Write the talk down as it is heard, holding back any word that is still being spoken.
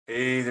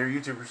Hey there,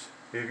 YouTubers.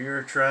 If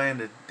you're trying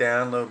to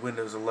download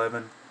Windows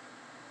 11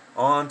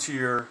 onto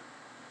your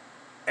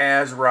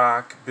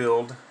AsRock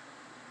build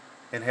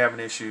and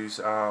having issues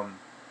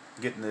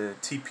getting the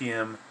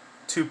TPM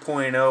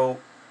 2.0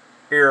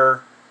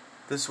 error,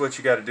 this is what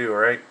you got to do,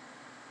 alright?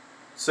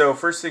 So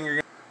first thing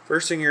you're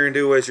going to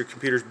do as your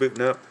computer's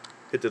booting up,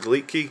 hit the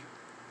delete key.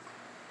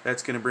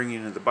 That's going to bring you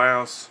into the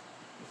BIOS.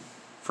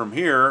 From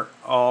here,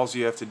 all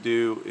you have to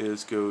do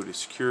is go to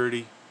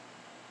security.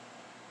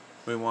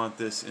 We want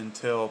this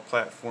Intel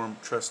Platform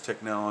Trust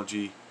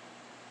Technology.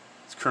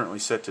 It's currently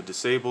set to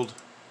disabled,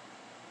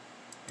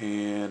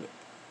 and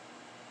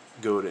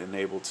go to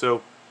enabled.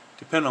 So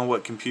depending on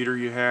what computer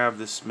you have,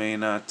 this may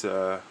not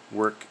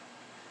work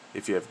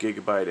if you have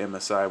Gigabyte,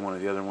 MSI, one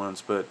of the other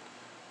ones, but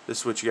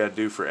this is what you got to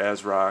do for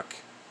AsRock.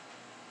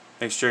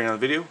 Thanks for checking out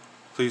the video.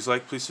 Please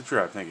like, please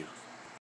subscribe. Thank you.